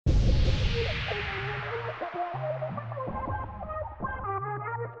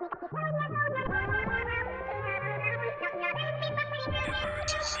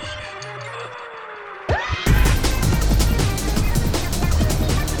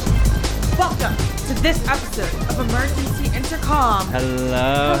to this episode of Emergency Intercom.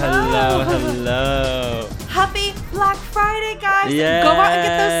 Hello. Happy Black Friday, guys. Yes. Go out and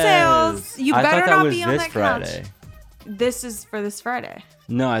get those sales. You I better thought that not was be on this that Friday. couch. This is for this Friday.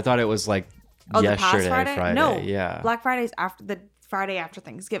 No, I thought it was like Oh, yesterday, the past Friday? No. Yeah. Black Friday's after the Friday after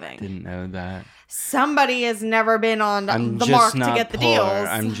Thanksgiving. Didn't know that. Somebody has never been on I'm the just mark not to get the poor. deals.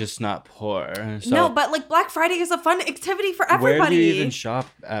 I'm just not poor. So No, but like Black Friday is a fun activity for everybody. where do you even shop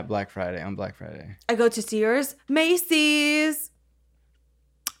at Black Friday on Black Friday? I go to Sears, Macy's,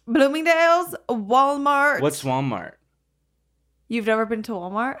 Bloomingdale's, Walmart. What's Walmart? You've never been to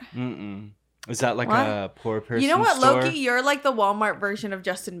Walmart? Mm-mm. Is that like What? a poor person You know what, store? Loki? You're like the Walmart version of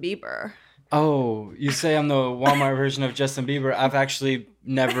Justin Bieber. Oh, you say I'm the Walmart version of Justin Bieber. I've actually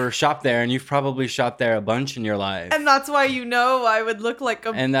never shopped there, and you've probably shopped there a bunch in your life. And that's why you know I would look like a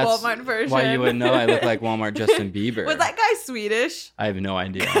And that's Walmart version. why you would know I look like Walmart Justin Bieber. Was that guy Swedish? I have no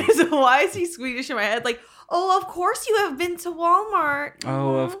idea. So why is he Swedish in my head? Like, oh, of course you have been to Walmart.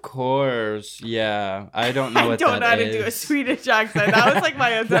 Oh, of course. Yeah. I don't know what that is. I don't know how to do a Swedish accent. That was like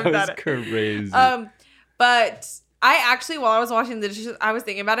my attempt That was at it. crazy. But I actually, while I was washing the dishes, I was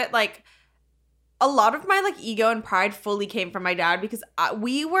thinking about it. Like, a lot of my like ego and pride fully came from my dad because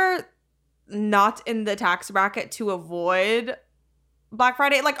we were not in the tax bracket to avoid Black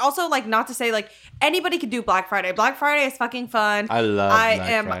Friday. Like, also, like, not to say like anybody could do Black Friday. Black Friday is fucking fun. I love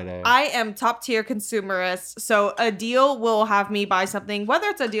Black Friday. I am top tier consumerist. So a deal will have me buy something, whether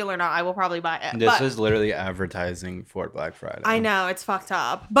it's a deal or not. I will probably buy it. This is literally advertising for Black Friday. I know, it's fucked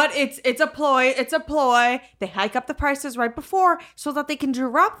up. But it's a ploy. It's a ploy. They hike up the prices right before so that they can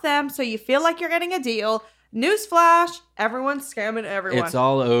drop them so you feel like you're getting a deal. Newsflash, everyone's scamming everyone. It's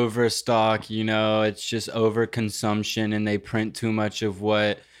all overstock, you know, it's just overconsumption, and they print too much of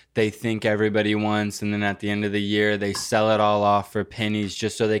what they think everybody wants, and then at the end of the year they sell it all off for pennies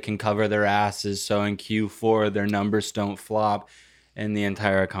just so they can cover their asses, so in Q4 their numbers don't flop and the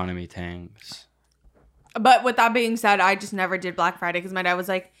entire economy tanks. But with that being said, I just never did Black Friday because my dad was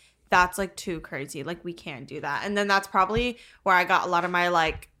like, that's like too crazy. Like, we can't do that. And then that's probably where I got a lot of my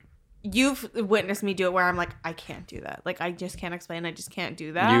like, you've witnessed me do it where I'm like, I can't do that. Like, I just can't explain. I just can't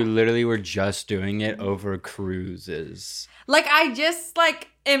do that. You literally were just doing it over cruises. Like, I just, like,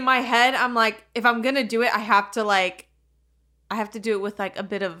 in my head, I'm like, if I'm going to do it, I have to do it with, like, a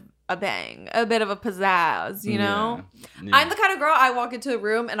bit of a bang, a bit of a pizzazz, you know? Yeah. I'm the kind of girl, I walk into a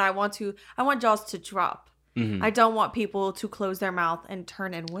room and I want jaws to drop. Mm-hmm. I don't want people to close their mouth and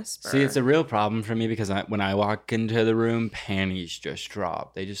turn and whisper. See, it's a real problem for me because when I walk into the room, panties just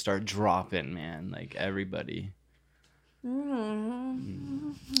drop. They just start dropping, man. Like, everybody.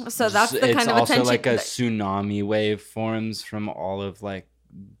 Mm-hmm. So that's the kind of attention. It's also like a tsunami wave forms from all of, like,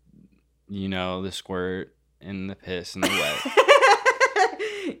 you know, the squirt and the piss and the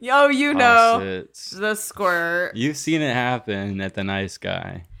wet. Yo, you know, faucets. The squirt. You've seen it happen at the Nice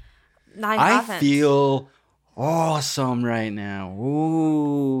Guy. I feel awesome right now.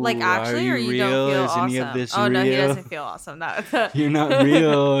 Ooh, like, actually, are or you real? don't feel Is awesome? any of this oh real? no, he doesn't feel awesome. You're not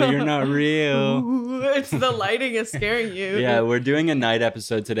real. You're not real. Ooh, it's the lighting is scaring you. Yeah, we're doing a night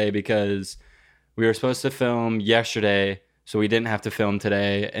episode today because we were supposed to film yesterday, so we didn't have to film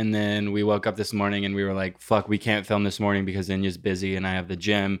today. And then we woke up this morning and we were like, fuck, we can't film this morning because Inya's busy and I have the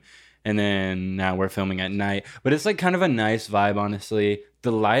gym. And then now we're filming at night. But it's like kind of a nice vibe, honestly.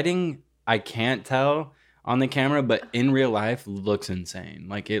 The lighting, I can't tell on the camera, but in real life looks insane.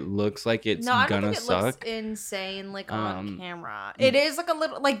 Like, it looks like it's no, I don't gonna think it suck. looks insane like on camera. It is like a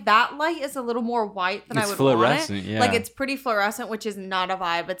little, like, that light is a little more white than I would want it. It's fluorescent, yeah. Like, it's pretty fluorescent, which is not a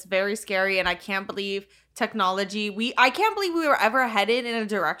vibe. It's very scary, and I can't believe technology. I can't believe we were ever headed in a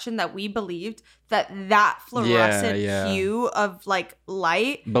direction that we believed that fluorescent hue of like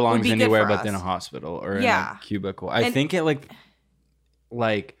light belongs would be anywhere good for but in a us. hospital or in a cubicle. I think it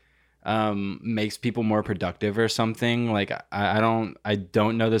like makes people more productive or something. Like, I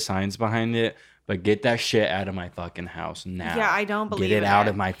don't know the science behind it, but get that shit out of my fucking house now. Yeah, I don't believe it. Get it out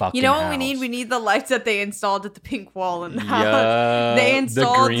of my fucking house. You know what we need? We need the lights that they installed at the pink wall in the house. Yeah, They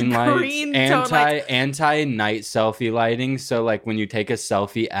installed the green lights, lights. anti night selfie lighting. So like when you take a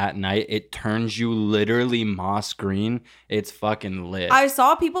selfie at night, it turns you literally moss green. It's fucking lit. I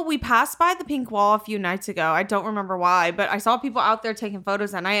saw people. We passed by the pink wall a few nights ago. I don't remember why, but I saw people out there taking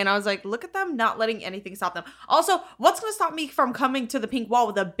photos at night, and I was like, look at them not letting anything stop them. Also, what's gonna stop me from coming to the pink wall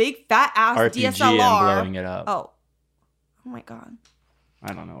with a big fat ass RPG DSLR? and blowing it up. Oh my god.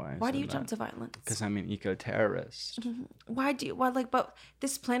 I don't know why. Why do you jump to violence? Because I'm an eco-terrorist. Why? But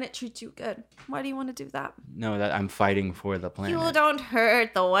this planet treats you good. Why do you want to do that? No, that I'm fighting for the planet. You don't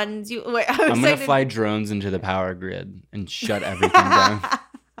hurt the ones you. Wait, I'm gonna fly drones into the power grid and shut everything down.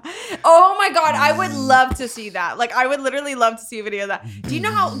 Oh my god, I would love to see that. Like, I would literally love to see a video of that. Do you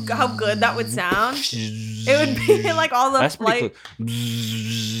know how good that would sound? It would be like all the That's flight.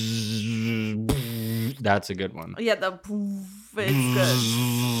 That's a good one. Yeah, the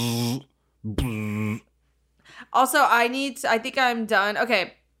it's good. Also, I think I'm done.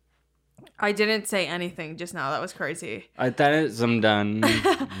 Okay. I didn't say anything just now. That was crazy. I thought I'm done.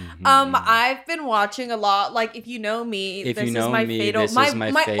 I've been watching a lot. Like, if you know me, this is my fatal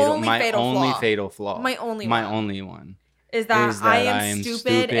flaw. My only one is that I am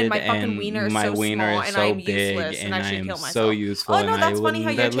stupid and my fucking wiener is so small and I'm useless and I should kill myself. So useful. Oh no, that's funny how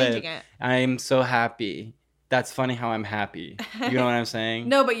you're changing it. I am so happy. That's funny how I'm happy. You know what I'm saying?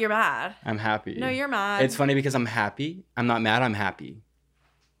 No, but you're mad. I'm happy. No, you're mad. It's funny because I'm happy. I'm not mad. I'm happy.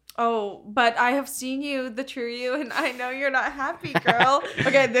 Oh, but I have seen you, the true you, and I know you're not happy, girl.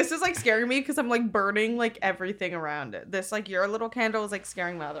 Okay, this is like scaring me because I'm like burning like everything around it. This like your little candle is like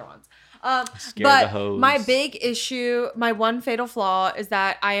scaring my other ones. But my big issue, my one fatal flaw is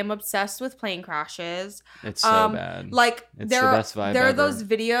that I am obsessed with plane crashes. It's so bad. Like it's the best vibe there are ever. those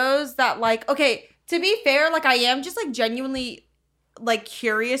videos that like, okay, to be fair, like I am just like genuinely like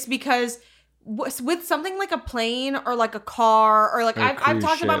curious because with something like a plane or like a car or like I've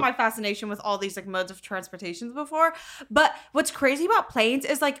talked about my fascination with all these like modes of transportation before, but what's crazy about planes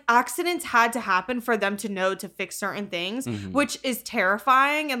is like accidents had to happen for them to know to fix certain things, which is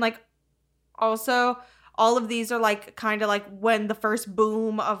terrifying. And like also all of these are like kind of like when the first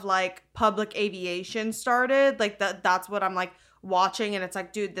boom of like public aviation started, like that's what I'm like watching, and it's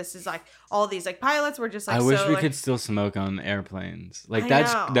like, dude, this is like all these like pilots were just like, I wish we could still smoke on airplanes. Like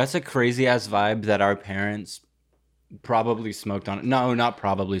that's a crazy ass vibe that our parents probably smoked on. No, not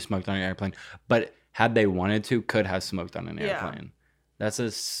probably smoked on an airplane, but had they wanted to, could have smoked on an airplane.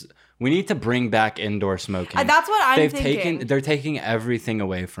 We need to bring back indoor smoking. That's what I'm thinking. They're taking everything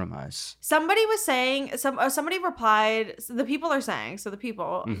away from us. Somebody was saying, somebody replied, so the people are saying,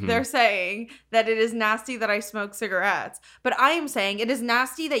 they're saying that it is nasty that I smoke cigarettes. But I am saying it is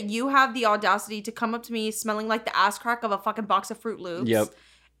nasty that you have the audacity to come up to me smelling like the ass crack of a fucking box of Fruit Loops. Yep.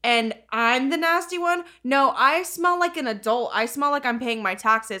 And I'm the nasty one? No, I smell like an adult. I smell like I'm paying my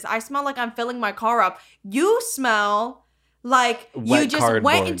taxes. I smell like I'm filling my car up. You smell like you just cardboard.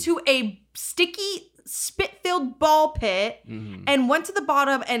 Went into a sticky spit-filled ball pit and went to the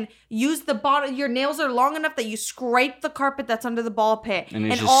bottom and used the bottom. Your nails are long enough that you scrape the carpet that's under the ball pit,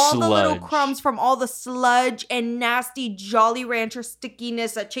 and all the little crumbs from all the sludge and nasty Jolly Rancher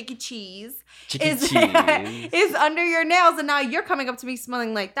stickiness at Chicky Cheese is under your nails, and now you're coming up to me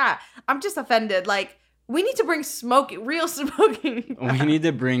smelling like that. I'm just offended. Like, we need to bring real smoking back. We need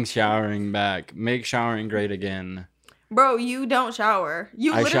to bring showering back. Make showering great again. Bro, you don't shower.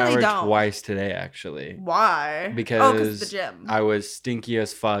 I showered don't. Twice today, actually. Why? Because the gym. I was stinky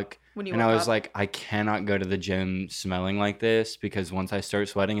as fuck. And I was like, I cannot go to the gym smelling like this because once I start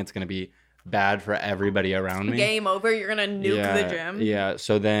sweating, it's going to be bad for everybody around me. Game over. You're going to nuke the gym. Yeah.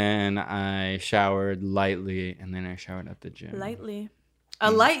 So then I showered lightly and then I showered at the gym. Lightly.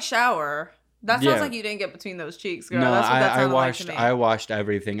 A light shower. That sounds like you didn't get between those cheeks, girl. No, that's what that sounded like to me. I washed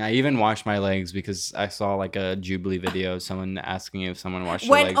everything. I even washed my legs because I saw like a Jubilee video, someone asking if someone washed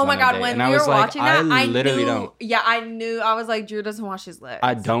their legs. Oh my god, when we were watching that, I literally knew. Don't. Yeah, I knew. I was like, Drew doesn't wash his legs.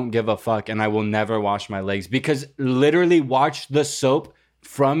 I don't give a fuck, and I will never wash my legs because literally watch the soap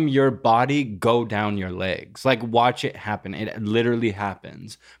from your body go down your legs. Like, watch it happen. It literally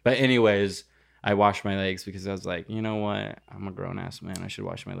happens. But anyways, I washed my legs because I was like, you know what? I'm a grown ass man. I should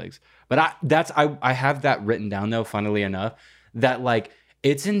wash my legs. But I have that written down though, funnily enough, that like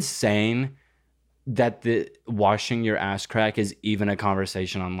it's insane that the washing your ass crack is even a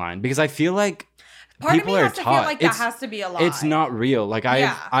conversation online because I feel like people are taught. Feel like that has to be a lie. It's not real. Like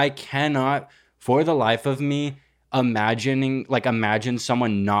I cannot for the life of me imagine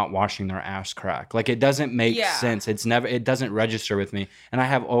someone not washing their ass crack. Like, it doesn't make sense. It doesn't register with me. And I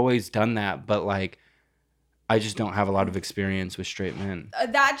have always done that, but like, I just don't have a lot of experience with straight men.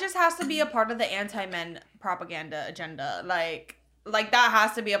 That just has to be a part of the anti-men propaganda agenda. Like that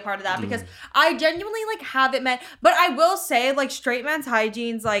has to be a part of that because I genuinely like haven't met, but I will say like straight men's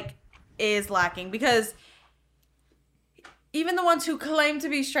hygiene's like is lacking because even the ones who claim to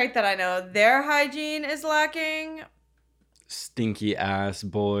be straight that I know, their hygiene is lacking. Stinky ass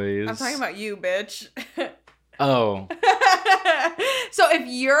boys. I'm talking about you, bitch. Oh. So if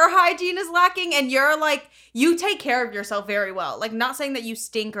your hygiene is lacking and you're like, you take care of yourself very well, like not saying that you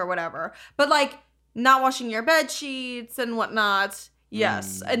stink or whatever, but like not washing your bed sheets and whatnot.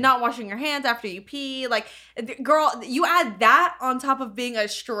 Yes. And not washing your hands after you pee. Like, girl, you add that on top of being a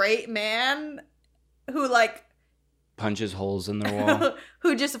straight man who like punches holes in their wall.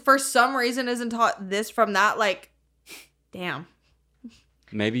 Who just for some reason isn't taught this from that. Like, damn.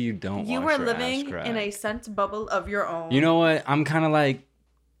 Maybe you don't. You wash were your living ass crack. in a scent bubble of your own. You know what? I kind of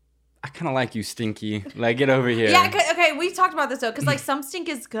like you, Stinky. Like, get over here. Yeah, okay, we've talked about this though, because like some stink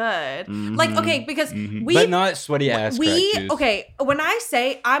is good. Like, okay, because but not sweaty ass crack juice. Okay, when I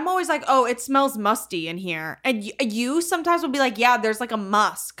say, I'm always like, oh, it smells musty in here, and you sometimes will be like, yeah, there's like a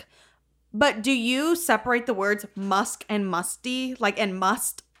musk. But do you separate the words musk and musty, like, and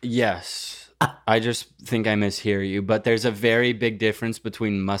must? Yes. I just think I mishear you, but there's a very big difference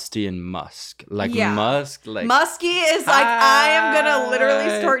between musty and musk. Like musk, like musky is like I am gonna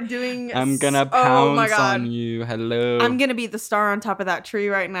literally start doing. I'm gonna pounce on you. Hello. I'm gonna be the star on top of that tree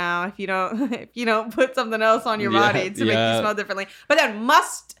right now if you don't put something else on your body to make you smell differently. But then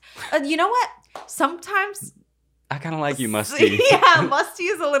you know what? Sometimes. I kind of like you, musty. Yeah, musty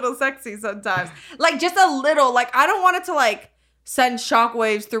is a little sexy sometimes. Like just a little. Like I don't want it to like send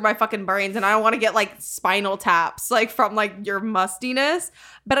shockwaves through my fucking brains, and I don't want to get like spinal taps like from like your mustiness.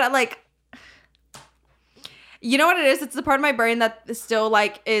 But I like, you know what it is? It's the part of my brain that still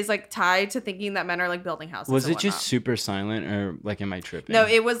like is like tied to thinking that men are like building houses. Was it just super silent, or like am I tripping? No,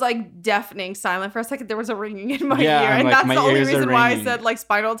 it was like deafening silent. For a second there was a ringing in my ear, and like, that's the only reason why I ringing. said like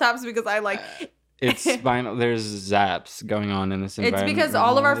spinal taps, because I like it's spinal. There's zaps going on in this environment. It's because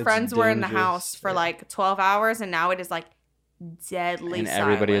all of our friends were in the house for like 12 hours, and now it is like deadly and silent.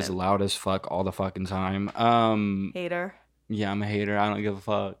 Everybody is loud as fuck all the fucking time. Hater. Yeah, I'm a hater. I don't give a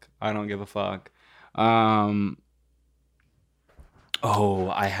fuck. Oh,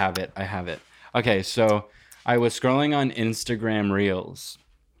 I have it. Okay, so I was scrolling on Instagram Reels.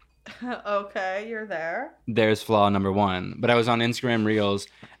 Okay, you're there. There's flaw number 1. But I was on Instagram Reels,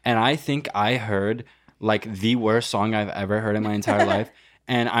 and I think I heard like the worst song I've ever heard in my entire life.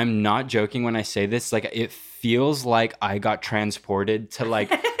 And I'm not joking when I say this. Like, it feels like I got transported to like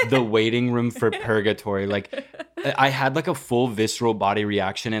the waiting room for purgatory. Like, I had like a full visceral body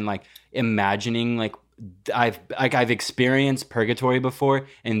reaction, and like imagining like I've experienced purgatory before,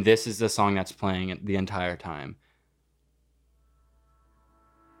 and this is the song that's playing the entire time.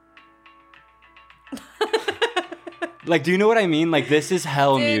 Like, do you know what I mean? Like, this is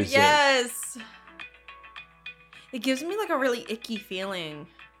hell music. Yes. It gives me like a really icky feeling.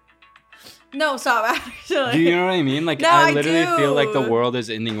 No, stop. Actually, do you know what I mean? Like, no, I literally do. feel like the world is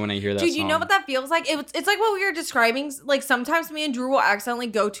ending when I hear that song. Dude, you know what that feels like? It's like what we were describing. Like, sometimes me and Drew will accidentally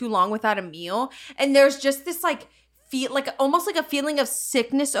go too long without a meal, and there's just this like feel, like almost like a feeling of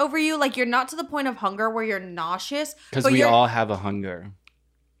sickness over you. Like you're not to the point of hunger where you're nauseous. Because we all have a hunger.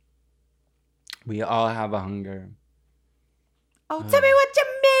 We all have a hunger. Oh, tell me what you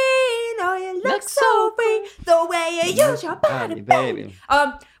mean. Oh, you look so free the way you use your body, baby.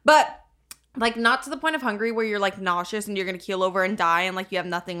 But like not to the point of hungry where you're like nauseous and you're gonna keel over and die and like you have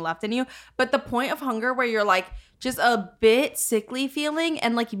nothing left in you. But the point of hunger where you're like just a bit sickly feeling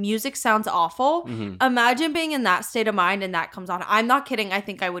and like music sounds awful. Mm-hmm. Imagine being in that state of mind and that comes on. I'm not kidding. I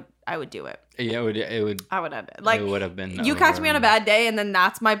think I would do it. Yeah, it would. I would end it. Like it would have been. You catch me on a bad day and then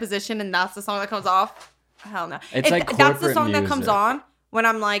that's my position and that's the song that comes off. Hell no. It's like that's the song music that comes on when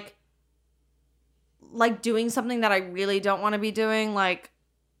I'm like doing something that I really don't want to be doing, like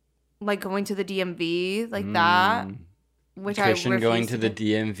going to the DMV, like that. Which Christian I going to the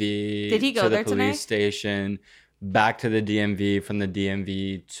DMV. Did he go to there the police tonight? station, back to the DMV, from the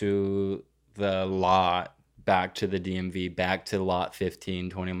DMV to the lot, back to the DMV, back to lot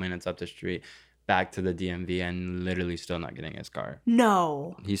 15, 20 minutes up the street, back to the DMV, and literally still not getting his car.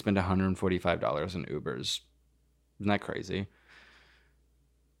 No. He spent $145 in Ubers. Isn't that crazy?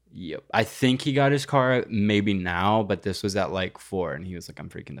 Yep. I think he got his car maybe now, but this was at like 4, and he was like, I'm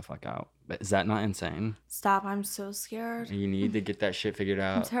freaking the fuck out. But is that not insane? Stop. I'm so scared. You need to get that shit figured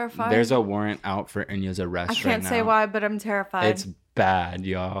out. I'm terrified. There's a warrant out for Enya's arrest right now. I can't say why, but I'm terrified. It's bad,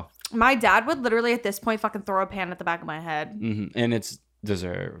 y'all. My dad would literally at this point fucking throw a pan at the back of my head. Mm-hmm. And it's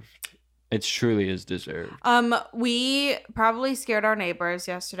deserved. It truly is deserved. We probably scared our neighbors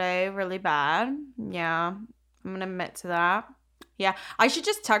yesterday really bad. Yeah. I'm gonna admit to that. Yeah, I should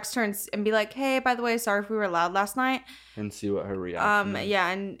just text her and be like, hey, by the way, sorry if we were loud last night. And see what her reaction is. Yeah,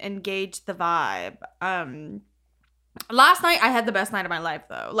 and gauge the vibe. Last night, I had the best night of my life,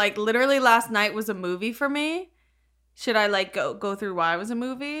 though. Like, literally last night was a movie for me. Should I, like, go through why it was a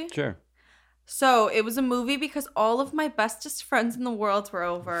movie? Sure. So, it was a movie because all of my bestest friends in the world were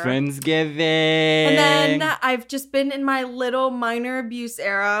over. Friendsgiving. And then I've just been in my little minor abuse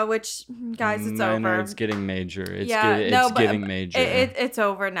era, which, guys, it's over. It's getting major. It's but getting major. It's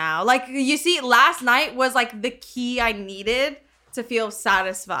over now. Like, you see, last night was, like, the key I needed to feel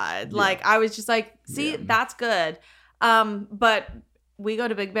satisfied. Yeah. Like, I was just like, see, that's good. But we go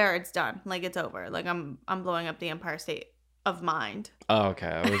to Big Bear, it's done. Like, it's over. Like, I'm blowing up the Empire State of Mind. Oh, okay.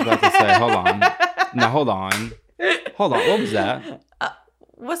 I was about to say, hold on. No, hold on. Hold on. What was that?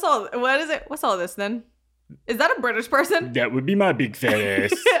 What is it? What's all this then? Is that a British person? That would be my big fat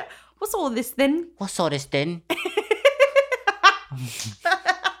ass. What's all this then? What's all this then?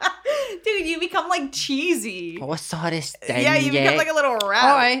 Dude, you become like cheesy. What's all this then? Yeah, you become like a little rat.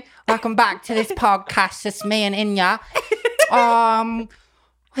 Hi, welcome back to this podcast. It's me and Inya. I'm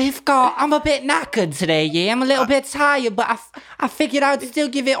a bit knackered today, yeah. I'm a little bit tired, but I figured I'd still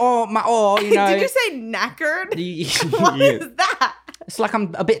give it all my all, you know. Did you say knackered? What is that? It's like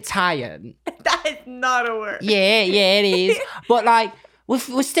I'm a bit tired. That is not a word. Yeah, it is. But like, we're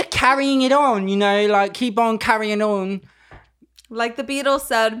still carrying it on, you know, like keep on carrying on. Like the Beatles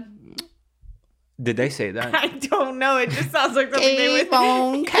said. Did they say that? I don't know. It just sounds like something they would Keep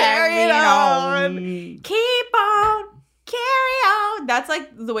on carrying on. Keep on. Carry on. That's like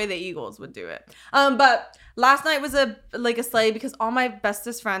the way the Eagles would do it. But last night was a sleigh because all my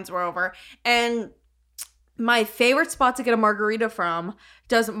bestest friends were over, and my favorite spot to get a margarita from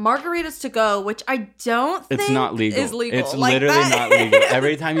does margaritas to go, which I don't think It's not legal. is legal. It's like literally that. not legal.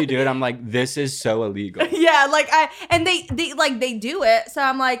 Every time you do it, I'm like, this is so illegal. Yeah, like they do it, so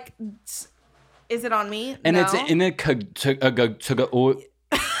I'm like, is it on me? And No. it's in a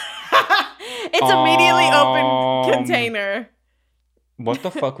It's immediately open container. What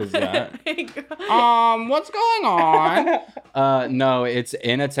the fuck was that? What's going on? No, it's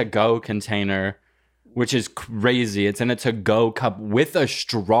in a to-go container, which is crazy. It's in a to-go cup with a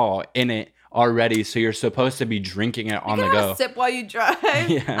straw in it already, so you're supposed to be drinking it on the go. Sip while you drive.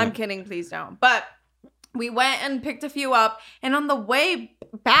 Yeah. I'm kidding, please don't. But we went and picked a few up, and on the way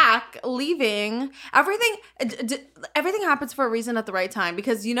back, leaving, everything happens for a reason at the right time.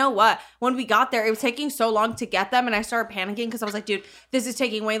 Because you know what? When we got there, it was taking so long to get them, and I started panicking because I was like, dude, this is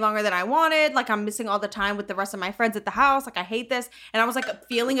taking way longer than I wanted. Like, I'm missing all the time with the rest of my friends at the house. Like, I hate this. And I was like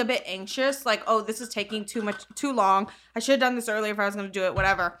feeling a bit anxious. Like, oh, this is taking too long. I should have done this earlier if I was going to do it,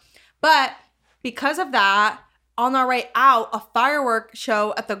 whatever. But because of that, on our way out, a firework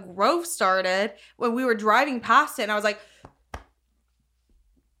show at the Grove started when we were driving past it. And I was like,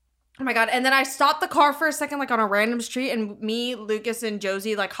 oh my God. And then I stopped the car for a second, like on a random street. And me, Lucas, and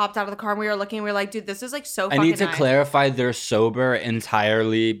Josie like hopped out of the car and we were looking and we were like, dude, this is like so fucking I need to nice. clarify, they're sober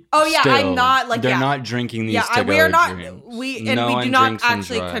entirely. Oh yeah, still. I'm not like they're yeah. not drinking these Yeah, to we are go not. drinks. We No do one not drinks and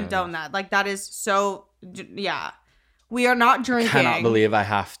actually drives. condone that. Like that is so. Yeah, we are not drinking. Cannot believe I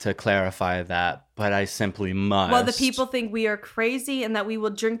have to clarify that, but I simply must. Well, the people think we are crazy and that we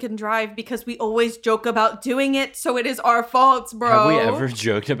will drink and drive because we always joke about doing it. So it is our fault, bro. Have we ever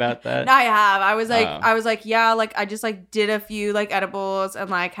joked about that? I have. I was Oh. like, yeah, like I just like did a few like edibles and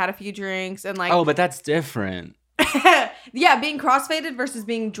like had a few drinks and like. Oh, but that's different. Yeah, being crossfaded versus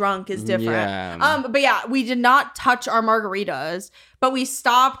being drunk is different. Yeah. But yeah, we did not touch our margaritas, but we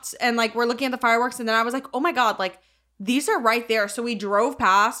stopped and like we're looking at the fireworks and then I was like, oh my God, like these are right there. So we drove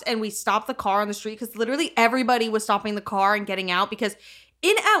past and we stopped the car on the street because literally everybody was stopping the car and getting out because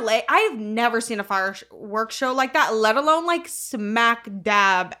in LA, I have never seen a fireworks show like that, let alone like smack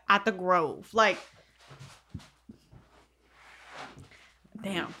dab at the Grove. Like,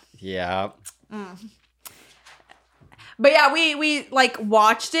 damn. Yeah. But yeah, we like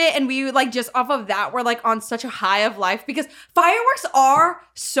watched it and we like just off of that we're like on such a high of life because fireworks are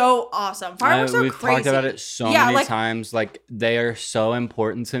so awesome. Fireworks are We've crazy. talked about it so many times. Like they are so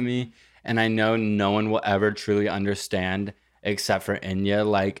important to me, and I know no one will ever truly understand except for Inya,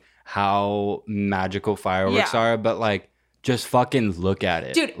 like how magical fireworks are. But like, just fucking look at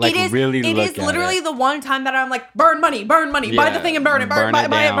it, dude. Like it is really it look is at literally it. the one time that I'm like, burn money, buy the thing and burn it, Burn it buy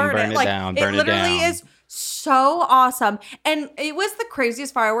down, burn burn it. it Like down, it burn it literally down. is so awesome, and it was the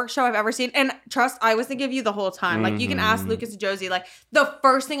craziest fireworks show I've ever seen. And trust, I was thinking of you the whole time. Like you can ask Lucas and Josie. Like the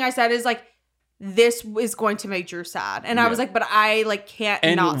first thing I said is like, this is going to make Drew sad, and I was like, but I like can't.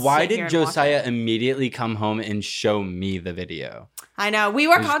 And not why sit here did and watch Josiah it. immediately come home and show me the video? I know. We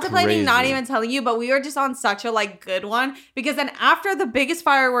were It was contemplating not crazy. even telling you, but we were just on such a like good one because then after the biggest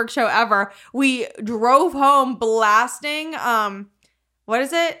fireworks show ever, we drove home blasting what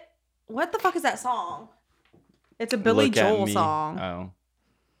is it? What the fuck is that song? It's a Billy Look at Joel me. song. Oh.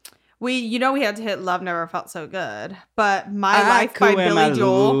 We had to hit Love Never Felt So Good, but My Life by could wear Billy my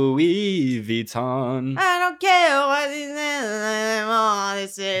Joel. Louis Vuitton. I don't care what it is anymore.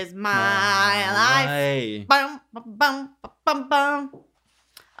 This is my life. Hey. Bum, bum, bum, bum,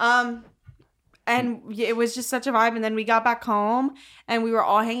 bum. And it was just such a vibe. And then we got back home and we were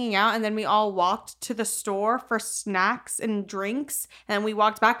all hanging out. And then we all walked to the store for snacks and drinks. And we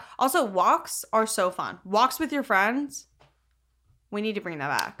walked back. Also, walks are so fun. Walks with your friends. We need to bring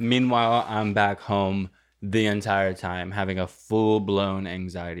that back. Meanwhile, I'm back home the entire time having a full-blown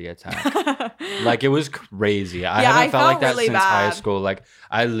anxiety attack. Like, it was crazy. I haven't felt like that really since high bad. school. Like,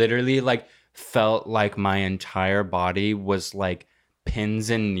 I literally, like, felt like my entire body was, like, pins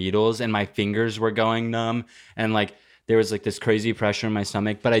and needles, and my fingers were going numb, and like there was like this crazy pressure in my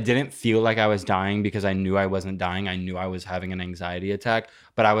stomach, but I didn't feel like I was dying because I knew I wasn't dying. I knew I was having an anxiety attack,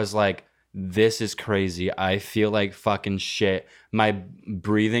 but I was like, this is crazy. I feel like fucking shit. My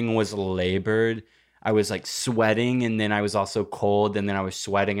breathing was labored. I was like sweating, and then I was also cold, and then I was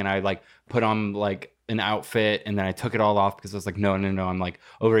sweating, and I like put on like an outfit, and then I took it all off because I was like, no, I'm like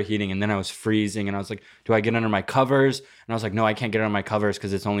overheating. And then I was freezing, and I was like, do I get under my covers? And I was like, no, I can't get under my covers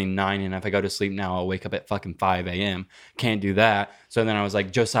because it's only 9, and if I go to sleep now, I'll wake up at fucking 5 a.m. Can't do that. So then I was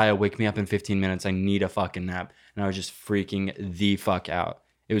like, Josiah, wake me up in 15 minutes. I need a fucking nap. And I was just freaking the fuck out.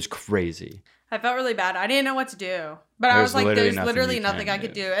 It was crazy. I felt really bad. I didn't know what to do. But I was like, there's literally nothing I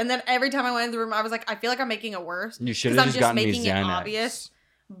could do. And then every time I went in the room, I was like, I feel like I'm making it worse. You should have just gotten me making it Xanax. obvious.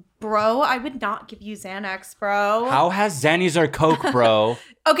 Bro, I would not give you Xanax, bro. How has Xannies or Coke, bro?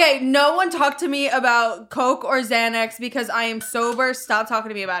 Okay, no one talk to me about Coke or Xanax because I am sober. Stop talking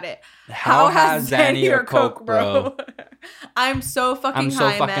to me about it. How has Xanny or Coke, bro? I'm so fucking I'm so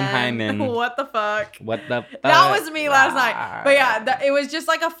high, fucking man. high, man. What the fuck? What the fuck? That was me last night. But yeah, it was just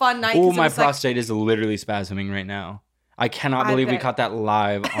like a fun night. Oh, my was like, prostate is literally spasming right now. I cannot I believe we bet. caught that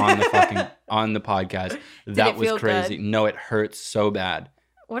live on the fucking on the podcast. That it was feel crazy. good? No, it hurts so bad.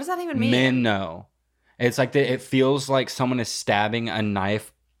 what does that even mean? Men know. It's like it feels like someone is stabbing a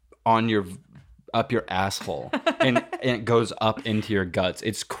knife on your up your asshole and it goes up into your guts.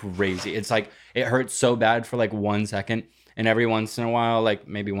 It's crazy. It's like it hurts so bad for like 1 second, and every once in a while, like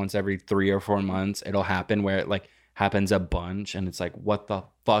maybe once every 3 or 4 months, it'll happen where it like happens a bunch, and it's like, what the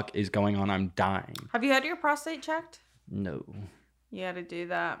fuck is going on? I'm dying. Have you had your prostate checked? No. You had to do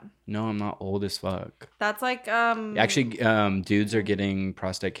that. No, I'm not old as fuck. That's like Actually, dudes are getting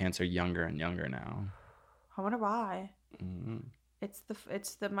prostate cancer younger and younger now. I wonder why. Mhm. It's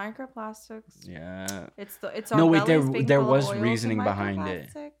the microplastics. Yeah. It's No, our wait, bellies being there full of was oils and reasoning behind it.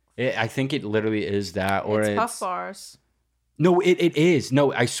 microplastics. I think it literally is that, or It's puff bars. No, it is.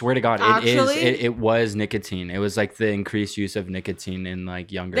 No, I swear to God, it is. Actually? It was nicotine. It was like the increased use of nicotine in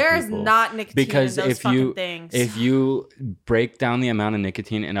like younger There is people. not nicotine Because in those if you fucking things. if you break down the amount of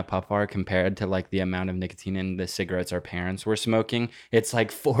nicotine in a puff bar compared to like the amount of nicotine in the cigarettes our parents were smoking, it's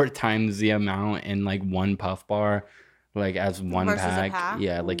like 4 times the amount in like one puff bar, like as one Versus a pack. pack?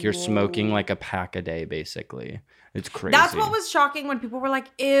 Yeah, like you're smoking Whoa. like a pack a day basically. It's crazy. That's what was shocking when people were like,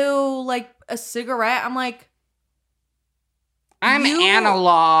 "Ew, like a cigarette." I'm like, I'm You-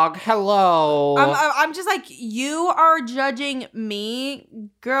 analog. Hello. I'm just like, you are judging me,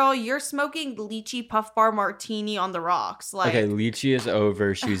 girl. You're smoking lychee puff bar martini on the rocks. Like Okay, lychee is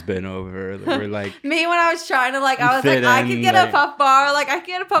over. She's been over. We're like, me when I was trying to like, I was Fit like, I in, could get like, a puff bar, like I could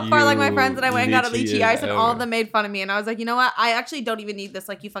get a puff bar like my you friends, and I went and got a lychee lychee is ice, and all over. of them made fun of me, and I was like, you know what? I actually don't even need this.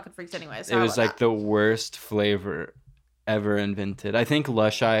 Like you fucking freaks anyway. it was like the worst flavor ever invented. I think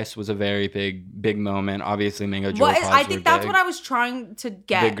Lush Ice was a very big moment. Obviously, Mango Joy Pods I think that's what I was trying to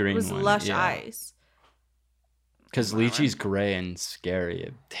get. green Was one, Lush yeah. Ice. because lychee's gray and scary.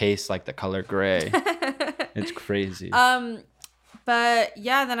 It tastes like the color gray. It's crazy. But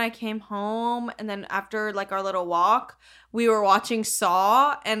yeah, then I came home, and then after like our little walk, we were watching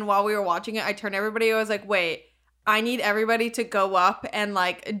Saw, and while we were watching it, I turned everybody. I was like, "Wait, I need everybody to go up and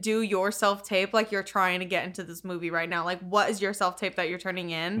like do your self tape, like you're trying to get into this movie right now. Like, what is your self tape that you're turning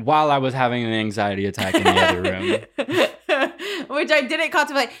in?" While I was having an anxiety attack in the other room. Which I didn't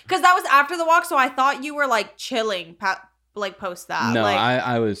contemplate because that was after the walk, so I thought you were like chilling, like post that. No, like,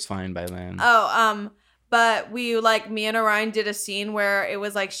 I was fine by then. But we like me and Orion did a scene where it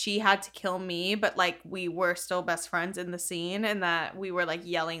was like she had to kill me, but like we were still best friends in the scene, and that we were like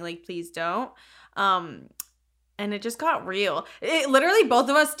yelling like please don't. And it just got real. It literally both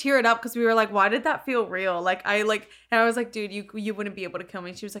of us teared up because we were like, why did that feel real? Like and I was like, dude, you wouldn't be able to kill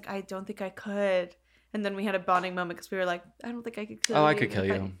me. She was like, I don't think I could. And then we had a bonding moment because we were like, I don't think I could kill you. Oh, I could kill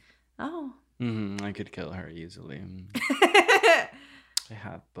you. Oh. I could kill her easily. I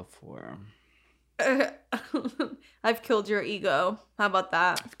have before. I've killed your ego. How about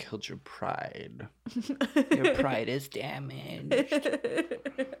that? I've killed your pride. Your pride is damaged.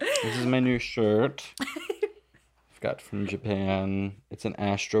 This is my new shirt. I've got from Japan. It's an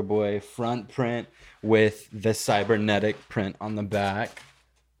Astro Boy front print with the cybernetic print on the back.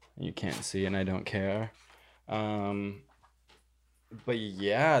 You can't see, and I don't care. But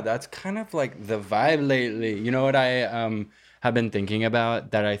yeah, that's kind of like the vibe lately. You know what I have been thinking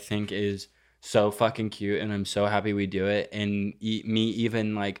about that I think is so fucking cute, and I'm so happy we do it. And me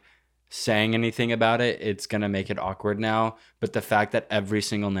even like saying anything about it, it's gonna make it awkward now. But the fact that every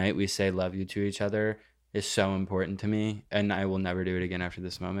single night we say love you to each other is so important to me, and I will never do it again after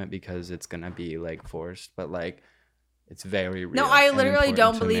this moment because it's gonna be like forced. But like, it's very real. No, I and literally important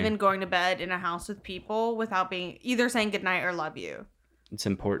don't to believe me. in going to bed in a house with people without being either saying goodnight or love you. It's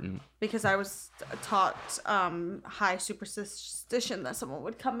important. Because I was taught high superstition that someone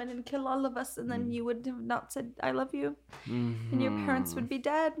would come in and kill all of us, and then you would have not said I love you, and your parents would be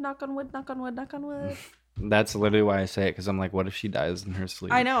dead. Knock on wood, knock on wood, knock on wood. That's literally why I say it, because I'm like, what if she dies in her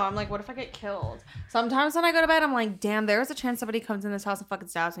sleep? I know. I'm like, what if I get killed? Sometimes when I go to bed, I'm like, damn, there's a chance somebody comes in this house and fucking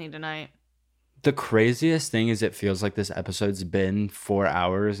stabs me tonight. The craziest thing is it feels like this episode's been 4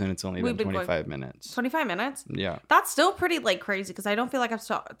 hours and it's only We've been been 25 minutes. 25 minutes? Yeah. That's still pretty like crazy because I don't feel like I've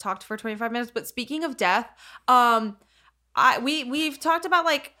talked for 25 minutes. But speaking of death, we've talked about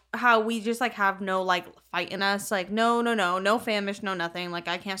like how we just like have no like fight in us. Like no famish, no nothing. Like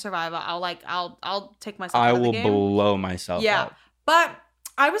I can't survive. I'll take myself. I out of the will game. blow myself Yeah, up. but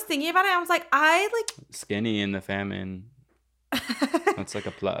I was thinking about it. I was like, Skinny in the famine. That's like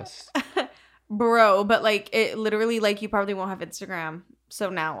a plus. bro. But like it literally like you probably won't have Instagram. So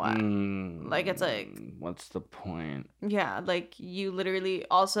now what? Like it's like what's the point? yeah, like you literally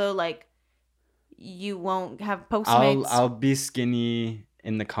also like you won't have Postmates. I'll be skinny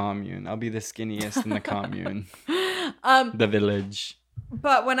in the commune. I'll be the skinniest in the commune. The village.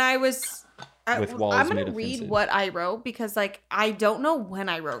 But when I was With walls I'm made gonna of read fences. what I wrote because like I don't know when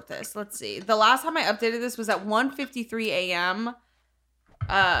I wrote this. Let's see. The last time I updated this was at 1:53 a.m.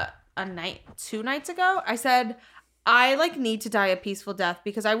 Two nights ago. I said I like need to die a peaceful death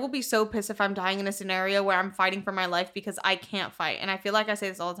because I will be so pissed if I'm dying in a scenario where I'm fighting for my life because I can't fight. And I feel like I say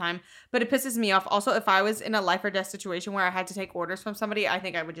this all the time, but it pisses me off. Also, if I was in a life or death situation where I had to take orders from somebody, I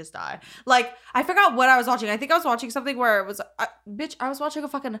think I would just die. Like, I forgot what I was watching. I think I was watching something where it was, I was watching a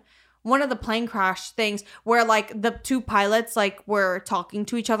fucking, one of the plane crash things where like the two pilots like were talking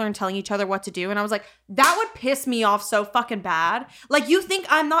to each other and telling each other what to do. And I was like, that would piss me off so fucking bad. Like, you think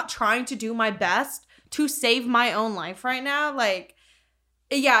I'm not trying to do my best to save my own life right now? Like,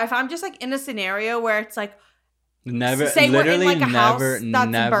 yeah, if I'm just like in a scenario where it's like, Never, say we're in, literally like, a house never,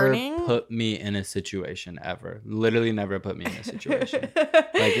 that's never burning. put me in a situation ever. Literally never put me in a situation.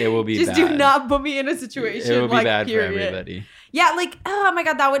 Like, it will be just bad. do not put me in a situation. It will be like, bad period. for everybody. Yeah, like, oh my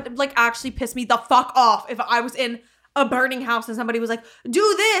God, that would like actually piss me the fuck off if I was in a burning house and somebody was like,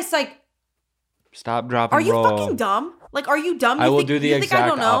 do this. Like, Stop, drop, and are you roll. fucking dumb? Like, are you dumb? I You will think- do the you think I exact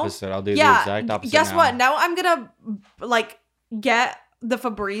don't know? opposite. I'll do the exact opposite. Guess now. what? Now I'm gonna like get the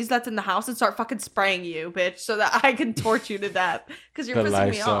Febreze that's in the house and start fucking spraying you, bitch, so that I can torch you to death because you're The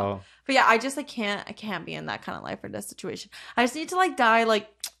pissing me off. Lysol. But yeah, I just I can't be in that kind of life or death situation. I just need to like die like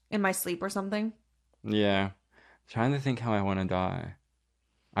in my sleep or something. Yeah. Trying to think how I want to die.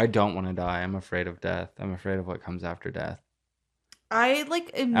 I don't want to die. I'm afraid of death. I'm afraid of what comes after death. I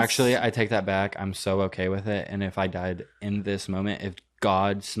like Actually, I take that back. I'm so okay with it. And if I died in this moment, if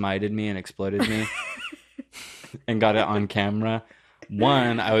God smited me and exploded me and got it on camera,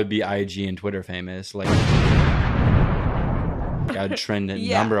 one, I would be IG and Twitter famous. Like, I'd trend at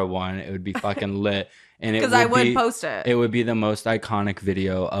Yeah. number one. It would be fucking lit. And it because I would be, post it. it would be the most iconic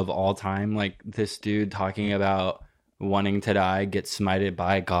video of all time. Like, this dude talking about wanting to die, gets smited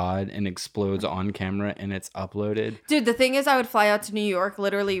by God, and explodes on camera, and it's uploaded. Dude, the thing is, I would fly out to New York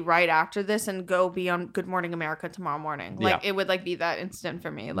literally right after this and go be on Good Morning America tomorrow morning. Like, Yeah. it would like be that instant for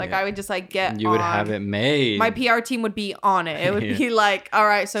me. Like, Yeah. I would just like get. You would on. have it made. My PR team would be on it. It would Yeah. be like, all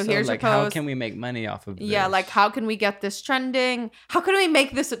right, so here's like, your how post. can we make money off of this? Yeah, like how can we get this trending? How can we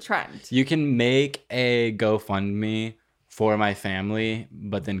make this a trend? You can make a GoFundMe for my family,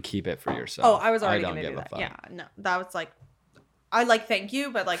 but then keep it for yourself. Oh, I was already don't gonna give do a that. fuck. Yeah, no, that was like, I like thank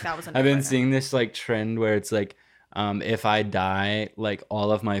you, but like that was. I've been seeing this like trend where it's like, if I die, like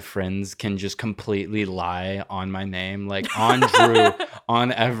all of my friends can just completely lie on my name, like on Drew,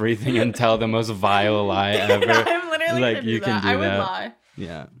 on everything, and tell the most vile lie ever. I'm literally Like, gonna do you can that. do I would that. lie.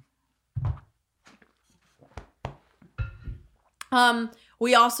 Yeah.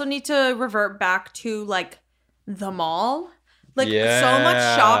 We also need to revert back to like the mall. Like so much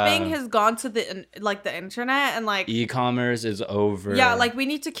Yeah. shopping has gone to the like the internet and like E-commerce is over. yeah, like we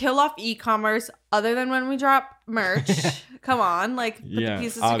need to kill off e-commerce other than when we drop merch. Come on, like put the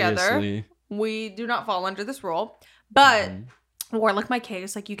pieces together. obviously. We do not fall under this rule. But Mhm. or like my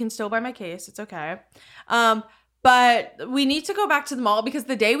case, like you can still buy my case, it's okay. But we need to go back to the mall because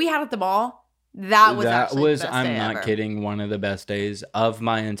the day we had at the mall, that was actually the best I'm day not ever. kidding, one of the best days of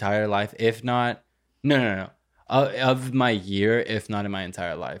my entire life, if not no. Of my year, if not in my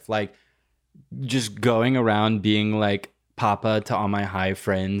entire life. Like just going around being like Papa to all my high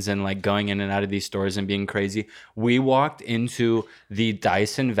friends and like going in and out of these stores and being crazy. We walked into the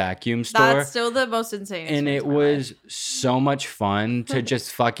Dyson vacuum store. That's still the most insane and experience it of my was life. so much fun to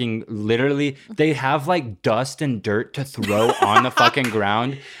just fucking literally, they have like dust and dirt to throw on the fucking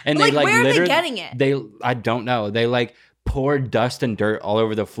ground. And Like, they like where are they literally getting it? I don't know. They like pour dust and dirt all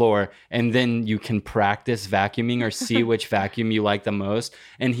over the floor, and then you can practice vacuuming or see which vacuum you like the most.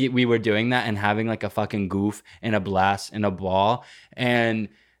 And we were doing that and having like a fucking goof and a blast and a ball. And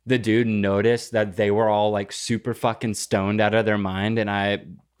the dude noticed that they were all like super fucking stoned out of their mind. And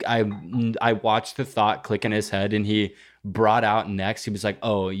I watched the thought click in his head, and he brought out next. He was like,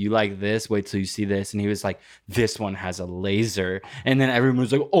 "Oh, you like this? Wait till you see this." And he was like, "This one has a laser." And then everyone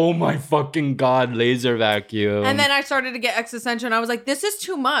was like, "Oh my fucking God, laser vacuum." And then I started to get existential, and I was like, "This is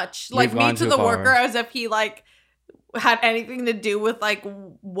too much." Like We've me gone to too the far. worker, as if he like had anything to do with like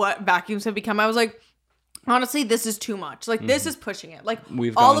what vacuums have become. I was like, honestly, this is too much. Like this is pushing it. Like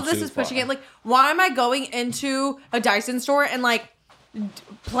We've all gone of this too is pushing far. it. Like why am I going into a Dyson store and like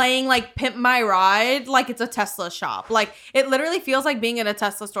playing like Pimp My Ride like it's a Tesla shop? Like it literally feels like being in a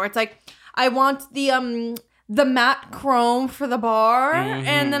Tesla store. It's like I want the matte chrome for the bar,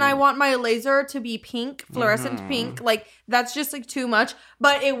 and then I want my laser to be pink, fluorescent pink. Like that's just like too much.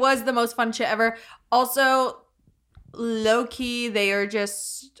 But it was the most fun shit ever. Also, low key, they are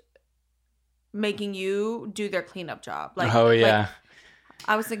just making you do their cleanup job. Like oh yeah. like,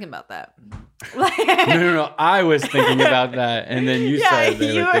 I was thinking about that. No. I was thinking about that, and then you said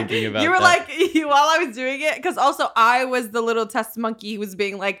they were thinking about that. You were like, while I was doing it, because also I was the little test monkey who was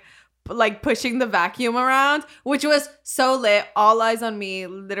being like pushing the vacuum around, which was so lit. All eyes on me,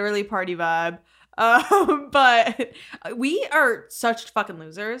 literally party vibe. But we are such fucking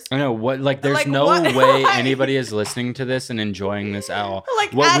losers. I know what, like, there's Like, no what- way anybody is listening to this and enjoying this at all.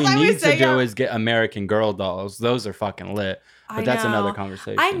 Like, What as we I was need to saying, do is get American Girl dolls. Those are fucking lit. But I that's another know.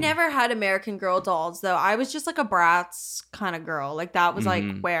 conversation. I never had American Girl dolls though. I was just like a Bratz kind of girl. Like that was like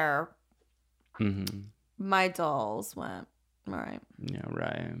Mhm. where Mm-hmm. my dolls went. Right. Yeah,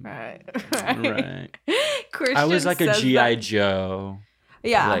 right. Right. Christian I was like a says G.I. that- Joe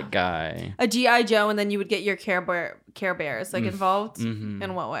Yeah. like guy. A G.I. Joe, and then you would get your Care Bears like involved. Mhm.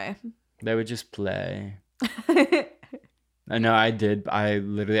 In what way? They would just play. I know I did.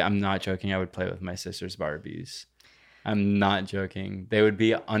 I'm not joking. I would play with my sister's Barbies. I'm not joking. They would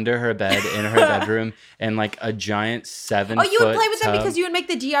be under her bed in her bedroom in like a giant 7 Oh, you would play with them tub. because you would make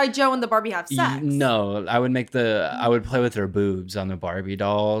the G.I. Joe and the Barbie have sex. No, I would play with their boobs on the Barbie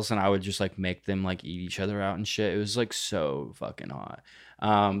dolls, and I would just like make them like eat each other out and shit. It was like so fucking hot.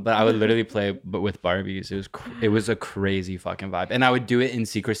 But I would literally play with Barbies. It was a crazy fucking vibe, and I would do it in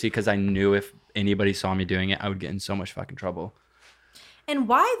secrecy because I knew if anybody saw me doing it, I would get in so much fucking trouble. And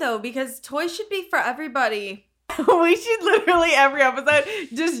why though? Because toys should be for everybody. We should literally every episode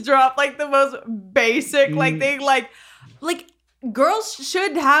just drop like the most basic like thing. Like girls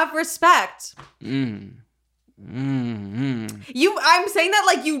should have respect. I'm saying that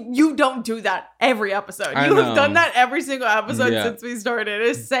like you don't do that every episode. I You have know. done that every single episode Yeah. since we started.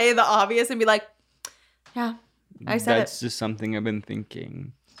 Is say the obvious and be like, yeah, I said That's just something I've been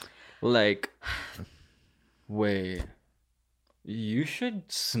thinking. Like, wait, you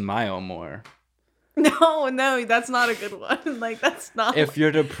should smile more. No, that's not a good one. Like that's not. If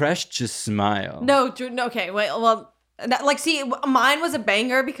you're depressed, just smile. No, okay, wait, well, like, see, mine was a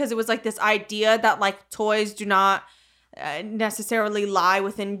banger because it was like this idea that like toys do not necessarily lie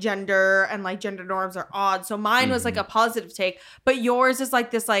within gender and like gender norms are odd. So mine was like a positive take, but yours is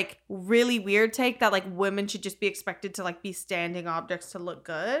like this like really weird take that like women should just be expected to like be standing objects to look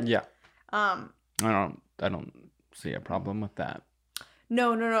good. Yeah. I don't see a problem with that.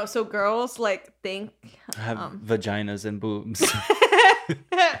 No. So girls like think I have vaginas and boobs.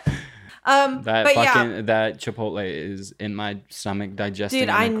 but yeah. That Chipotle is in my stomach digesting. Dude,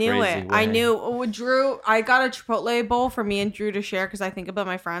 in a I knew crazy it. I way. knew. Drew, I got a Chipotle bowl for me and Drew to share because I think about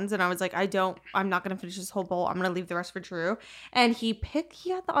my friends, and I was like, I'm not gonna finish this whole bowl. I'm gonna leave the rest for Drew. And he had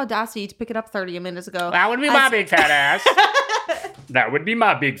the audacity to pick it up 30 minutes ago. That would be my big fat ass. That would be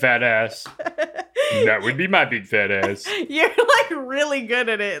my big fat ass. That would be my big fat ass. You're like really good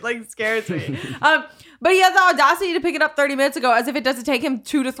at it. Like scares me. But he has the audacity to pick it up 30 minutes ago as if it doesn't take him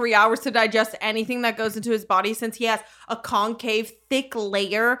 2 to 3 hours to digest anything that goes into his body, since he has a concave, thick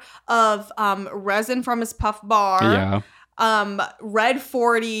layer of resin from his Puff Bar. Yeah. red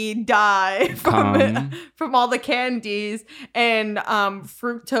 40 dye from all the candies and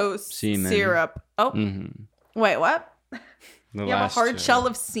fructose Semen. syrup. Oh, wait, what? The You have a last hard two. shell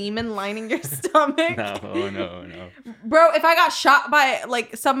of semen lining your stomach? No. Bro, if I got shot by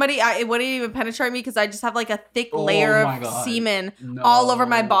like somebody, it wouldn't even penetrate me because I just have like a thick layer my of God. semen all over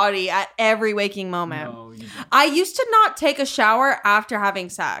my body at every waking moment. I used to not take a shower after having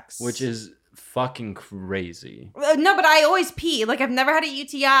sex. Which is fucking crazy. No, but I always pee. Like, I've never had a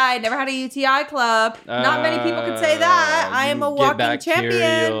UTI, never had a UTI club. Not many people can say that. I am a You walking get champion.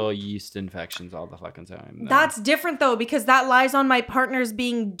 bacterial yeast infections all the fucking time. No. That's different though, because that lies on my partners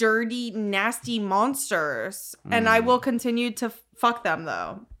being dirty, nasty monsters. And I will continue to fuck them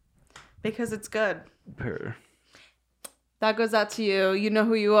though, because it's good. Purr. That goes out to you. You know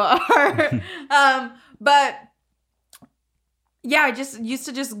who you are. But yeah, I just used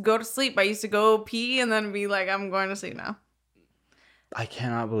to just go to sleep. I used to go pee and then be like, I'm going to sleep now. I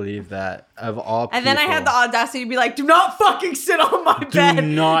cannot believe that. Of all people. And then I had the audacity to be like, do not fucking sit on my bed.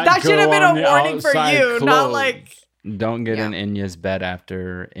 not That should go have been on a the warning for outside you, not clothes. like. Don't get Yeah. in Inya's bed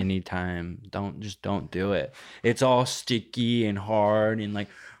after any time. Don't do it. It's all sticky and hard and like.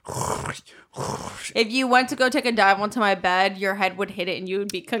 If you went to go take a dive onto my bed, your head would hit it and you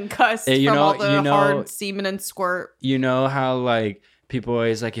would be concussed Hey, from all the hard semen and squirt. You know how like people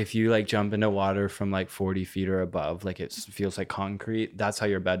always like if you like jump into water from like 40 feet or above, like it feels like concrete. That's how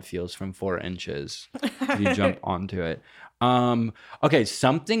your bed feels from 4 inches. If you jump onto it. Okay,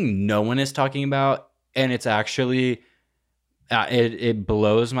 something no one is talking about, and it's actually it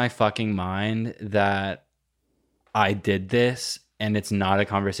blows my fucking mind that I did this and it's not a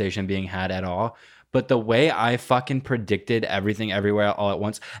conversation being had at all. But the way I fucking predicted everything everywhere all at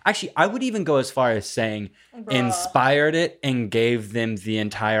once, actually, I would even go as far as saying inspired it and gave them the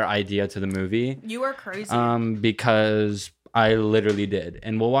entire idea to the movie. You are crazy. Because I literally did.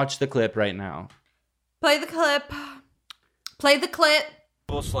 And we'll watch the clip right now. Play the clip. Play the clip.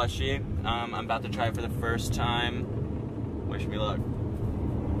 Full slushy. I'm about to try it for the first time. Wish me luck.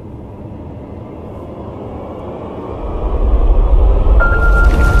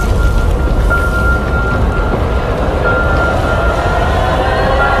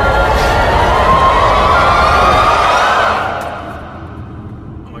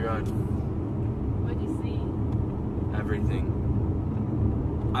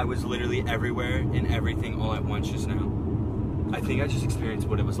 I was literally everywhere and everything all at once just now. I think I just experienced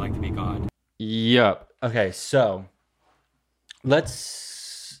what it was like to be God. Yup. Okay, so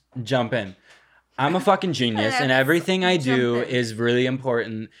let's jump in. I'm a fucking genius and everything I do is really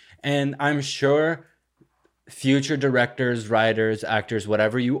important. And I'm sure future directors, writers, actors,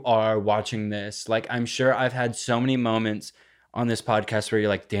 whatever you are watching this, like I'm sure I've had so many moments on this podcast where you're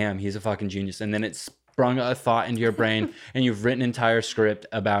like, damn, he's a fucking genius. And then it's sprung a thought into your brain and you've written an entire script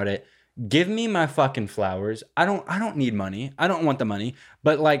about it. Give me my fucking flowers. I don't need money. I don't want the money.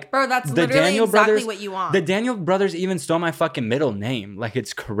 But like, Bro, that's the literally Daniel exactly brothers, what you want. The Daniel brothers even stole my fucking middle name. Like,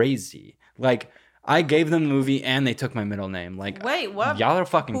 it's crazy. Like, I gave them the movie and they took my middle name. Like, Wait, what? Y'all are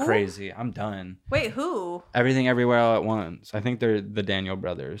fucking Who? crazy. I'm done. Wait, who? Everything Everywhere All at Once. I think they're the Daniel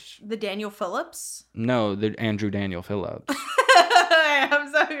brothers. The Daniel Phillips? No, they're Andrew Daniel Phillips.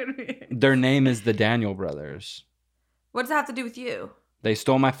 I'm so confused. Their name is the Daniel brothers. What does that have to do with you? They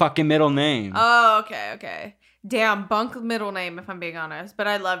stole my fucking middle name. Oh, okay. Damn, bunk middle name if I'm being honest. But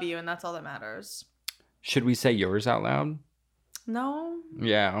I love you and that's all that matters. Should we say yours out loud? No?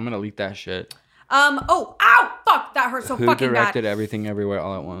 Yeah, I'm gonna leak that shit. Oh, ow! Fuck, that hurt so Who fucking directed bad. Everything Everywhere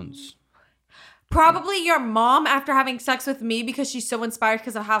All at Once? Probably your mom after having sex with me because she's so inspired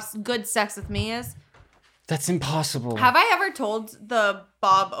because of how good sex with me is. That's impossible. Have I ever told the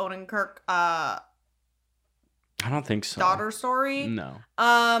Bob Odenkirk I don't think so. daughter story? No.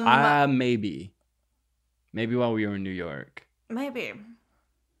 Maybe. Maybe while we were in New York. Maybe.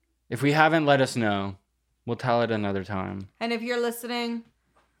 If we haven't, let us know. We'll tell it another time. And if you're listening,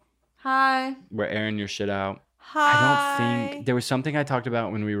 hi. We're airing your shit out. Hi. I don't think there was something I talked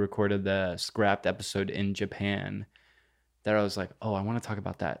about when we recorded the scrapped episode in Japan that I was like, oh, I want to talk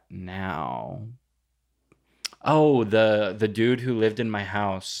about that now. Oh, the dude who lived in my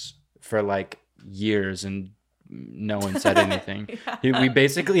house for like years and no one said anything. We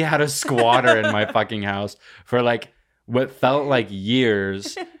basically had a squatter in my fucking house for like what felt like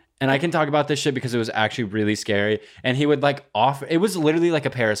years. And I can talk about this shit because it was actually really scary. And he would like offer, it was literally like a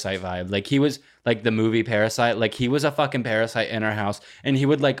Parasite vibe. Like he was like the movie Parasite. Like he was a fucking parasite in our house. And he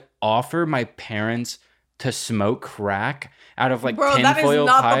would like offer my parents to smoke crack out of like Bro, that is tinfoil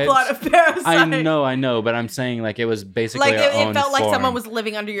not pipes. the plot of Parasite. I know, but I'm saying like it was basically Like our it own felt like form. someone was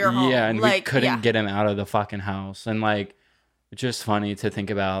living under your home. Yeah, and like, we couldn't get him out of the fucking house. And like just funny to think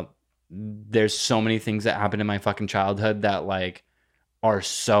about. There's so many things that happened in my fucking childhood that like are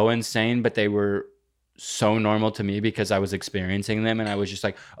so insane, but they were so normal to me because I was experiencing them, and I was just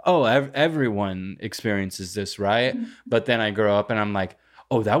like, oh, everyone experiences this, right? But then I grow up and I'm like,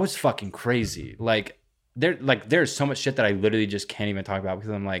 oh, that was fucking crazy. There's so much shit that I literally just can't even talk about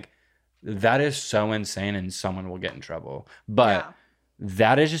because I'm like, that is so insane and someone will get in trouble. But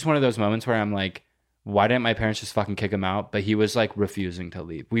that is just one of those moments where I'm like, why didn't my parents just fucking kick him out? But he was like refusing to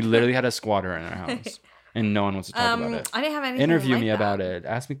leave. We literally had a squatter in our house. And no one wants to talk about it. I didn't have anything Interview like me that. ask me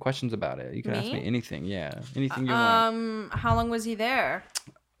ask me questions about it. You can ask me anything. Yeah, anything you want. How long was he there?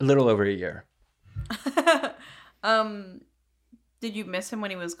 A little over a year. Did you miss him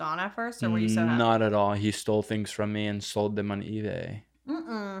when he was gone at first, or were you so happy? Not at all. He stole things from me and sold them on eBay.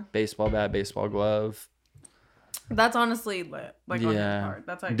 Baseball bat, baseball glove. That's honestly lit. Like on your part.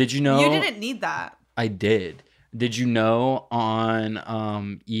 That's like. Did you know? You didn't need that. I did. Did you know on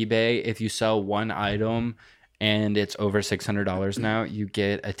eBay, if you sell one item and it's over $600 now, you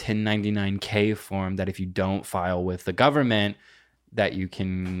get a 1099K form that if you don't file with the government, that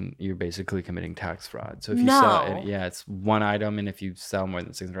you're basically committing tax fraud. So if you sell it, it's one item, and if you sell more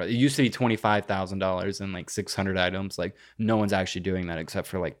than $600, it used to be $25,000 and like 600 items. Like no one's actually doing that except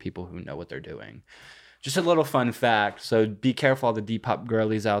for like people who know what they're doing. Just a little fun fact. So be careful, all the Depop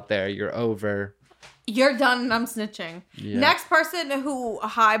girlies out there. You're over. You're done and I'm snitching. Yeah. Next person who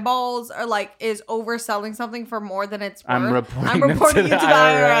highballs or like is overselling something for more than it's worth. I'm reporting it to the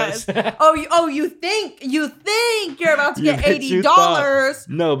IRS. You think you're about to get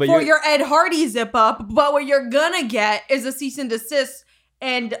 $80 for your Ed Hardy zip up, but what you're gonna get is a cease and desist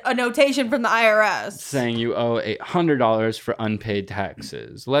and a notation from the IRS saying you owe $800 for unpaid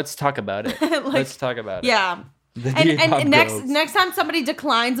taxes. Let's talk about it. Let's talk about it. Yeah. And next time somebody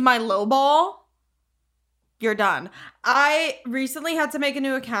declines my lowball, you're done. I recently had to make a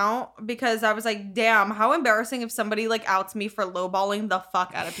new account because I was like, damn, how embarrassing if somebody like outs me for lowballing the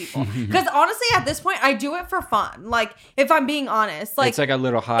fuck out of people. Because honestly, at this point, I do it for fun. Like, if I'm being honest, like it's like a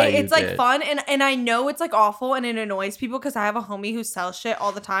little high. It's like fun, and I know it's like awful and it annoys people because I have a homie who sells shit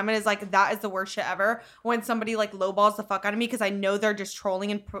all the time and is like, that is the worst shit ever when somebody like lowballs the fuck out of me because I know they're just trolling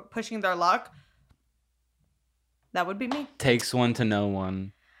and pushing their luck. That would be me. Takes one to know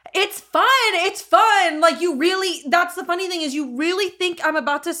one. It's fun. It's fun. Like that's the funny thing is you really think I'm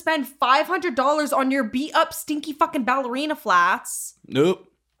about to spend $500 on your beat up stinky fucking ballerina flats.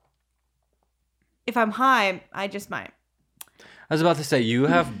 Nope. If I'm high, I just might. I was about to say, you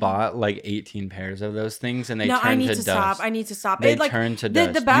have bought like 18 pairs of those things and they turn to dust. I need to stop. They turn to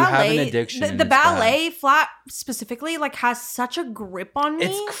dust. The ballet, you have an addiction. The ballet flat specifically like has such a grip on me.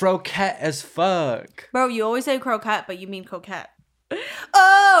 It's croquette as fuck. Bro, you always say croquette, but you mean coquette.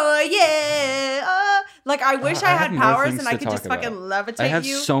 Oh yeah, like I wish I had powers and I could just fucking levitate you. I have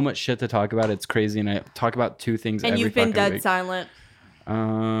so much shit to talk about. It's crazy, and I talk about two things. And every you've been dead week. silent.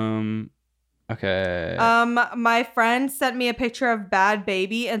 Okay. My friend sent me a picture of Bad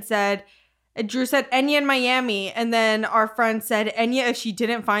Baby and said, Drew said Enya in Miami, and then our friend said Enya if she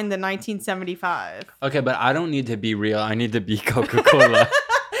didn't find the 1975. Okay, but I don't need to be real. I need to be Coca-Cola.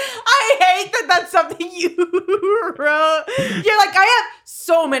 I hate that that's something you wrote. You're like, I have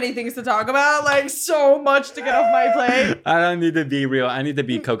so many things to talk about, like so much to get off my plate. I don't need to be real. I need to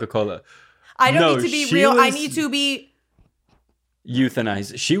be Coca-Cola. I don't need to be real. I need to be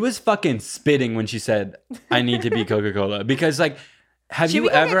euthanized. She was fucking spitting when she said, I need to be Coca-Cola. Because like, have you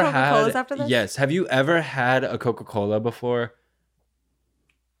ever had... After this? Yes. Have you ever had a Coca-Cola before?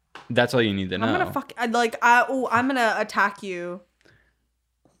 That's all you need to know. I'm gonna attack you.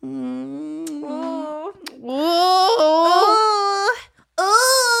 You're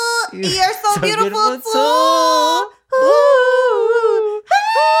so beautiful too.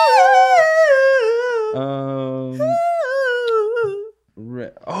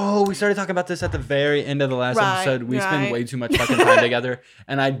 We started talking about this at the very end of the last episode. We spend way too much fucking time together,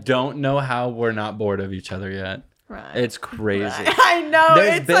 and I don't know how we're not bored of each other yet. Right. It's crazy. Right. I know.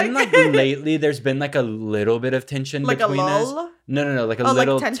 There's been like lately, there's been like a little bit of tension like between a us. lull? No, like a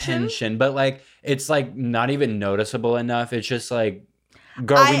little tension, but like it's like not even noticeable enough. It's just like,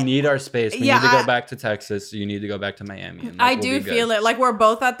 girl, we need our space. We need to go back to Texas. You need to go back to Miami. And, like, I do feel it. Like we're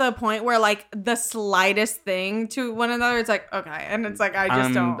both at the point where like the slightest thing to one another, it's like okay, and it's like I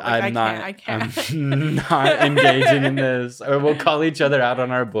just don't. Like, I can't. I'm not engaging in this, or we'll call each other out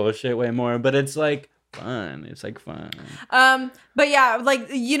on our bullshit way more. But it's like fun. It's like fun. But yeah, like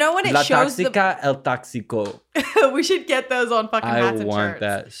you know when it La shows Toxica, El Toxico. We should get those on fucking hats and shirts. I want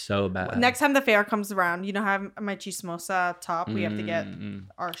that so bad. Next time the fair comes around, you know how I have my chismosa top. We have to get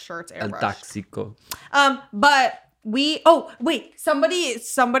our shirts airbrushed. El Toxico. But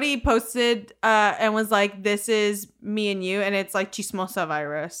somebody posted and was like, this is me and you, and it's like chismosa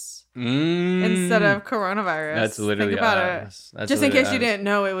virus instead of coronavirus. That's literally Think about us. it. That's Just in literally case you us. didn't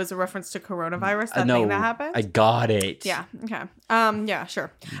know, it was a reference to coronavirus, that No, thing that happened. I got it. Yeah. Okay. Yeah,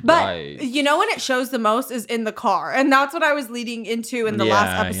 sure. But Right. you know when it shows the most is in the car. And that's what I was leading into in the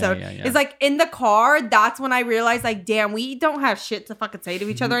last Yeah, episode. yeah. Is like in the car, that's when I realized like, damn, we don't have shit to fucking say to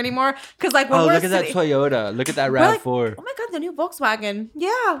each other anymore. Cause like when Oh, we're look at that Toyota. Look at that like, RAV4. oh my god, the new Volkswagen.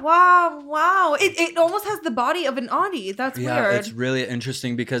 Yeah, wow. It almost has the body of an Audi. That's Yeah, weird. it's really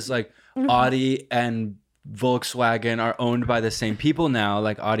interesting because like Audi and Volkswagen are owned by the same people now.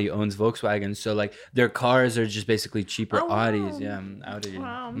 Like Audi owns Volkswagen, so like their cars are just basically cheaper Oh, wow. Audis. Yeah, Audi.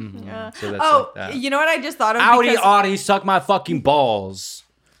 Wow. Mhm. Yeah. So that's Oh, like that. you know what I just thought of? Audi, Because Audi, suck my fucking balls.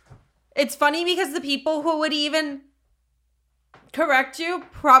 it's funny because the people who would even correct you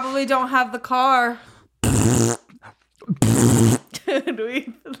probably don't have the car. Do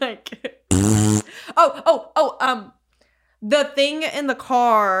we like? The thing in the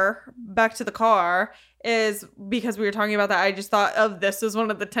car, back to the car, is because we were talking about that. I just thought of this as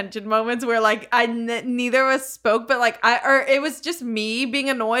one of the tension moments where like neither of us spoke, but like it was just me being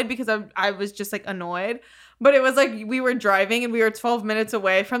annoyed because I was just like annoyed. But it was like we were driving and we were 12 minutes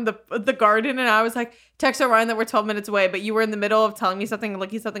away from the garden, and I was like, text Orion that we're 12 minutes away, but you were in the middle of telling me something and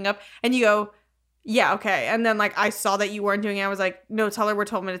looking something up, and you go, yeah, okay. And then like I saw that you weren't doing it. I was like, no, tell her we're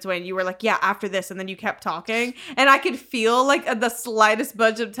 12 minutes away. And you were like, yeah, after this. And then you kept talking, and I could feel like the slightest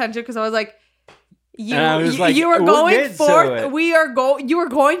budge of tension because I was like, you were going forth. You were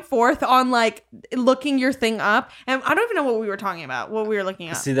going forth on like looking your thing up, and I don't even know what we were talking about. What we were looking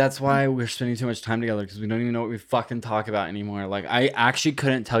at. See, that's why we're spending too much time together because we don't even know what we fucking talk about anymore. Like, I actually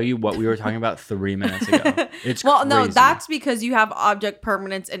couldn't tell you what we were talking about 3 minutes ago. It's well, no, crazy. that's because you have object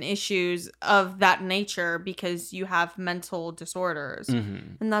permanence and issues of that nature because you have mental disorders,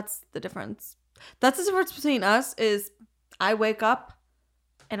 Mhm. and that's the difference. That's the difference between us. Is I wake up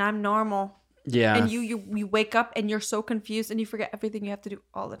and I'm normal. Yeah. And you wake up and you're so confused and you forget everything you have to do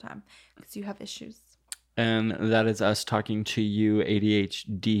all the time because you have issues. And that is us talking to you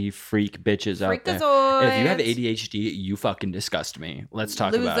ADHD freak bitches out there. Freakazoids. If you have ADHD, you fucking disgust me. Let's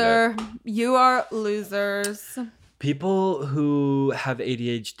talk about it. Loser. You are losers. People who have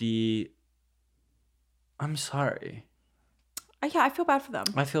ADHD, I'm sorry. Yeah, I feel bad for them.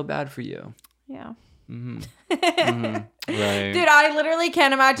 I feel bad for you. Yeah. Mm-hmm. Right. Dude, I literally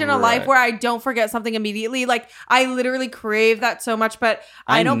can't imagine a life Right. where I don't forget something immediately. Like, I literally crave that so much, but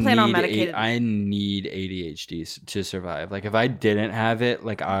I don't plan on medicating. I need ADHD to survive. Like, if I didn't have it,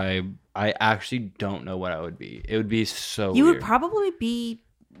 like, I actually don't know what I would be. It would be so You weird. would probably be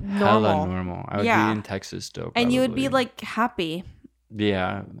normal. Hella normal. I would Yeah. be in Texas still. And you would be, probably. like, happy.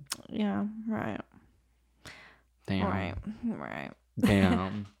 Yeah. Yeah, right. Damn. Right.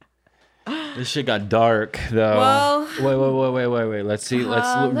 Damn. This shit got dark though. Well, Wait. Let's see.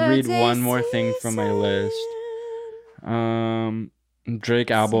 Let's read one more thing from my list.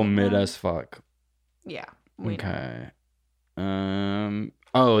 Drake album mid as fuck. Yeah. we know. Okay.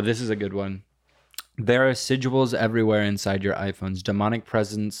 Oh, this is a good one. There are sigils everywhere inside your iPhones. Demonic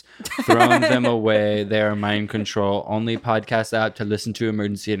presence. Throwing them away. They are mind control. Only podcast app to listen to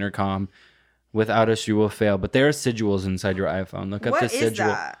emergency intercom. Without us, you will fail. But there are sigils inside your iPhone. Look up What the is sigil.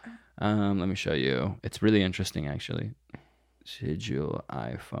 that? Let me show you. It's really interesting, actually. Sigil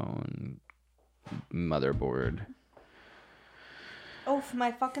iPhone motherboard. Oh,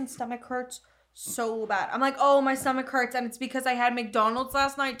 my fucking stomach hurts so bad. I'm like, oh, my stomach hurts, and it's because I had McDonald's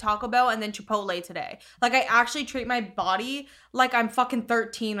last night, Taco Bell, and then Chipotle today. Like, I actually treat my body like I'm fucking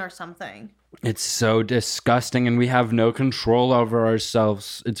 13 or something. It's so disgusting, and we have no control over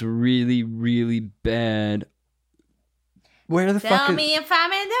ourselves. It's really, really bad. Where the fuck Tell is... me if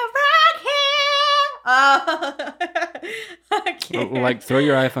I'm in the right here. I can't. Like, throw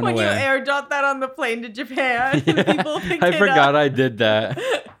your iPhone when away. you airdrop that on the plane to Japan, people pick I it forgot up. I did that.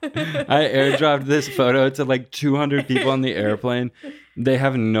 I airdropped this photo to like 200 people on the airplane. They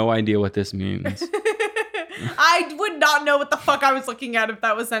have no idea what this means. I would not know what the fuck I was looking at if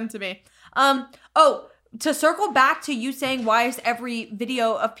that was sent to me. To circle back to you saying why is every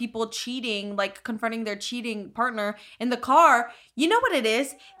video of people cheating, like confronting their cheating partner in the car, you know what it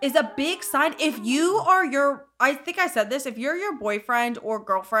is a big sign. If you are I think I said this, if you're your boyfriend or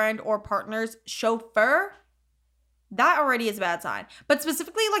girlfriend or partner's chauffeur, that already is a bad sign. But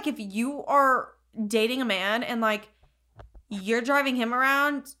specifically, like if you are dating a man and like you're driving him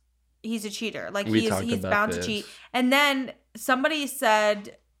around, he's a cheater. Like he's bound to cheat. And then somebody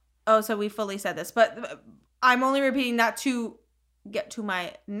said, oh, so we fully said this, but I'm only repeating that to get to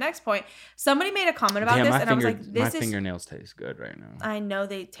my next point. Somebody made a comment about Damn, this, my and I was like, my "This is." fingernails taste good right now. I know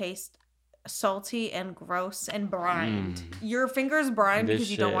they taste salty and gross and brined. Your fingers brined This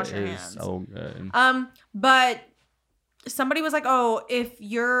because you don't wash shit your is hands. so good. But somebody was like, "Oh, if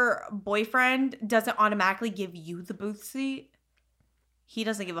your boyfriend doesn't automatically give you the booth seat, he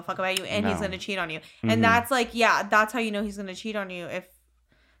doesn't give a fuck about you, and he's No. gonna cheat on you." Mhm. And that's like, yeah, that's how you know he's gonna cheat on you if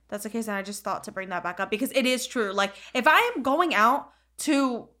that's the case. And I just thought to bring that back up because it is true. Like, if I am going out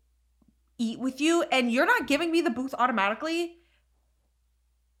to eat with you and you're not giving me the booth automatically,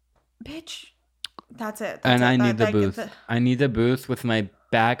 bitch, that's it. And I need the That booth. gets I need the booth with my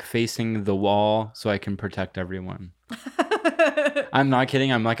back facing the wall so I can protect everyone. it. I'm not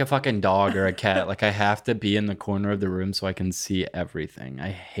kidding. I'm like a fucking dog or a cat. Like, I have to be in the corner of the room so I can see everything. I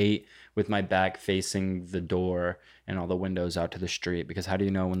hate with my back facing the door and all the windows out to the street, because how do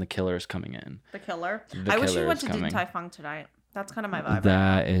you know when the killer is coming in? The killer. The I wish killer you went is to Din coming. Tai Fung tonight. That's kind of my vibe.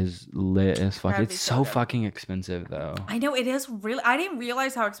 That is lit as fuck. That'd be It's so so good. fucking expensive though. I know it is really. I didn't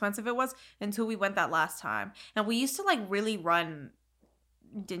realize how expensive it was until we went that last time, and we used to like really run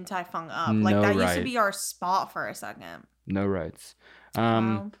Din Tai Fung up. Like No that used to right. be our spot for a second. No rights.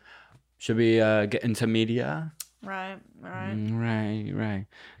 Wow. Should we get into media? Right. Right.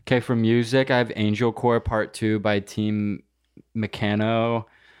 Okay, for music, I have Angel Core Part 2 by Team Meccano.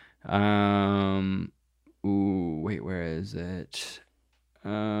 Wait, where is it?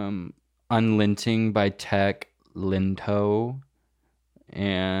 Unlinting by Tech Linto.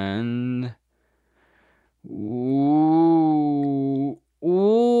 And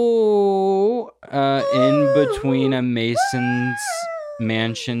In Between a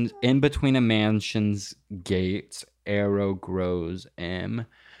Mansion's Gates, Arrow Grows M.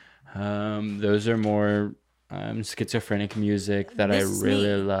 Those are more schizophrenic music that This I is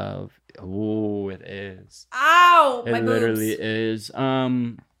really me. love. Oh, it is. Ow! It My literally boobs. is.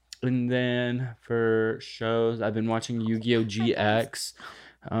 And then for shows, I've been watching Yu-Gi-Oh! GX.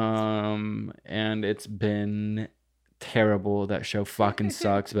 And it's been terrible. That show fucking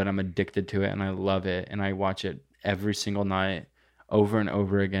sucks, but I'm addicted to it and I love it. And I watch it every single night over and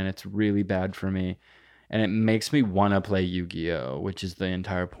over again. It's really bad for me. And it makes me want to play Yu-Gi-Oh!, which is the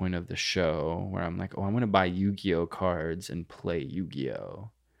entire point of the show, where I'm like, oh, I'm going to buy Yu-Gi-Oh! Cards and play Yu-Gi-Oh!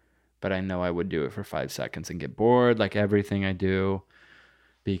 But I know I would do it for 5 seconds and get bored, like everything I do,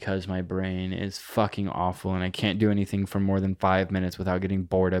 because my brain is fucking awful and I can't do anything for more than 5 minutes without getting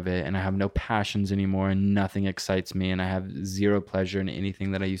bored of it. And I have no passions anymore and nothing excites me. And I have zero pleasure in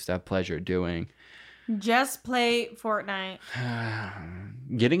anything that I used to have pleasure doing. Just play Fortnite.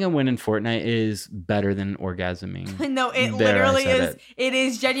 Getting a win in Fortnite is better than orgasming. No, it There, I literally said is. It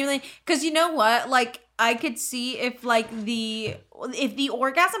is genuinely, because you know what? Like, I could see if like the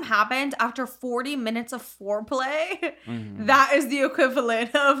orgasm happened after 40 minutes of foreplay, that is the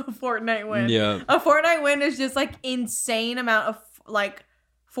equivalent of a Fortnite win. Yeah. A Fortnite win is just like insane amount of like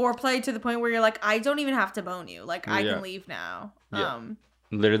foreplay to the point where you're like, I don't even have to bone you. Like, I Yeah. can leave now. Yeah.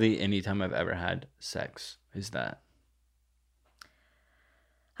 Literally any time I've ever had sex is that.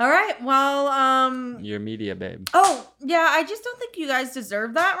 All right. Well, Your media, babe. oh, yeah, I just don't think you guys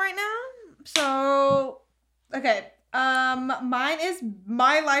deserve that right now. So, okay. Mine is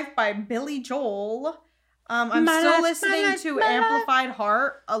My Life by Billy Joel. I'm still listening to Amplified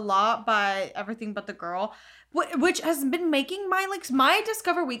Heart a lot by Everything But the Girl, which has been making my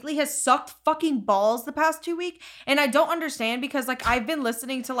Discover Weekly has sucked fucking balls the past 2 weeks, and I don't understand because like I've been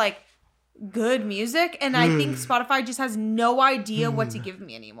listening to like good music and I think Spotify just has no idea what to give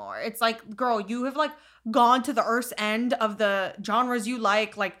me anymore. It's like, girl, you have like gone to the earth's end of the genres you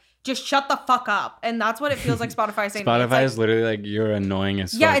like just shut the fuck up. And that's what it feels like Spotify is saying. to me. It's Spotify like, is literally like, you're annoying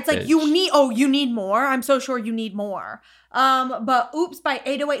as fuck. yeah, it's like bitch. you need more. I'm so sure you need more. But Oops by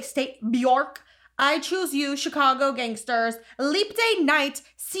 808 State Bjork. I Choose You, Chicago Gangsters, Leap Day Night,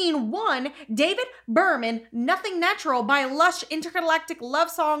 Scene 1, David Berman, Nothing Natural by Lush, Intergalactic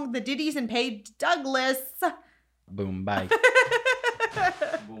Love Song, The Ditties and Paige Douglas. Boom, bye.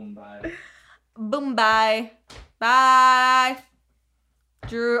 Boom, bye. Boom, bye. Bye.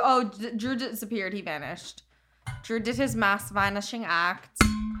 Drew disappeared. He vanished. Drew did his mass vanishing act.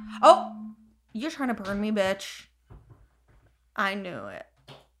 Oh, you're trying to burn me, bitch. I knew it.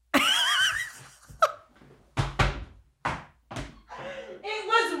 It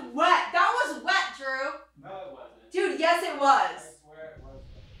was wet. That was wet, Drew. No, it wasn't. Dude, yes, it was. Swear it was.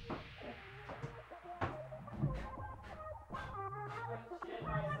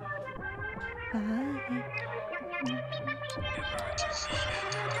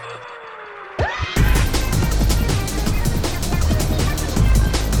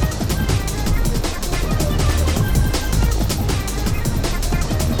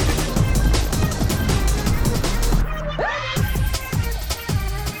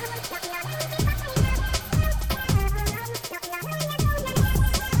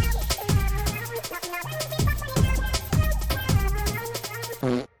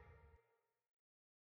 Bye.